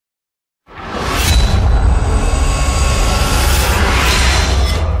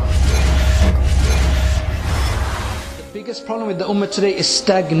biggest problem with the ummah today is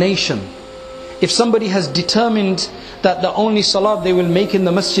stagnation. If somebody has determined that the only salat they will make in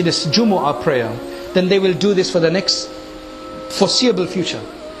the masjid is Jumu'ah prayer, then they will do this for the next foreseeable future.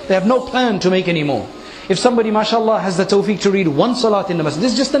 They have no plan to make any more. If somebody, mashallah, has the tawfiq to read one salat in the masjid,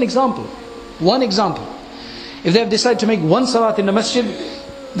 this is just an example. One example. If they have decided to make one salat in the masjid,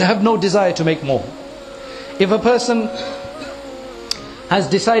 they have no desire to make more. If a person has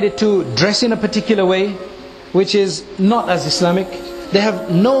decided to dress in a particular way, which is not as Islamic, they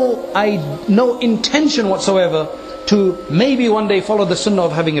have no intention whatsoever to maybe one day follow the sunnah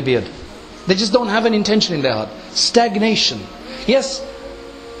of having a beard. They just don't have an intention in their heart. Stagnation. Yes,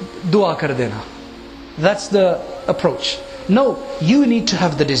 dua kar dena. That's the approach. No, you need to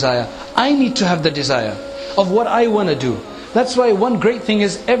have the desire. I need to have the desire of what I want to do. That's why one great thing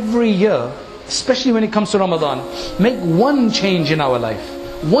is every year, especially when it comes to Ramadan, make one change in our life,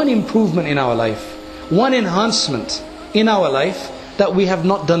 one improvement in our life, one enhancement in our life that we have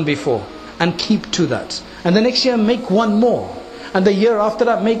not done before, and keep to that. And the next year make one more, and the year after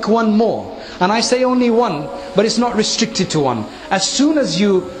that make one more. And I say only one, but it's not restricted to one. As soon as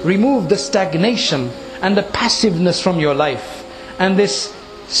you remove the stagnation and the passiveness from your life, and this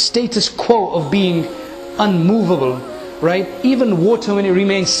status quo of being unmovable, right? Even water, when it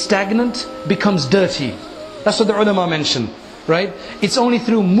remains stagnant, becomes dirty. That's what the ulama mentioned, right? It's only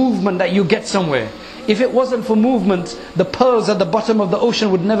through movement that you get somewhere. If it wasn't for movement, the pearls at the bottom of the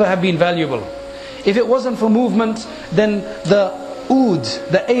ocean would never have been valuable. If it wasn't for movement, then the oud,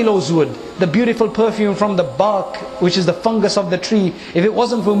 the aloes wood, the beautiful perfume from the bark, which is the fungus of the tree, if it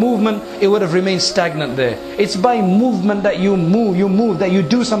wasn't for movement, it would have remained stagnant there. It's by movement that you move, that you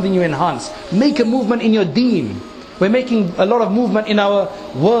do something, you enhance. Make a movement in your deen. We're making a lot of movement in our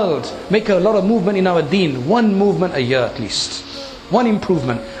world. Make a lot of movement in our deen. One movement a year at least. One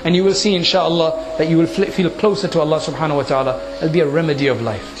improvement. And you will see, inshaAllah, that you will feel closer to Allah subhanahu wa ta'ala. It'll be a remedy of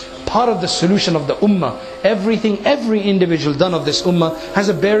life. Part of the solution of the ummah. Everything, every individual done of this ummah has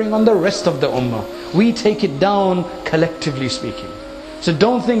a bearing on the rest of the ummah. We take it down collectively speaking. So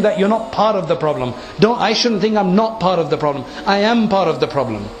don't think that you're not part of the problem. I shouldn't think I'm not part of the problem. I am part of the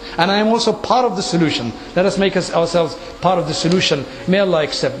problem. And I am also part of the solution. Let us make ourselves part of the solution. May Allah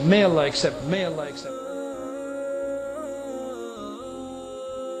accept. May Allah accept. May Allah accept.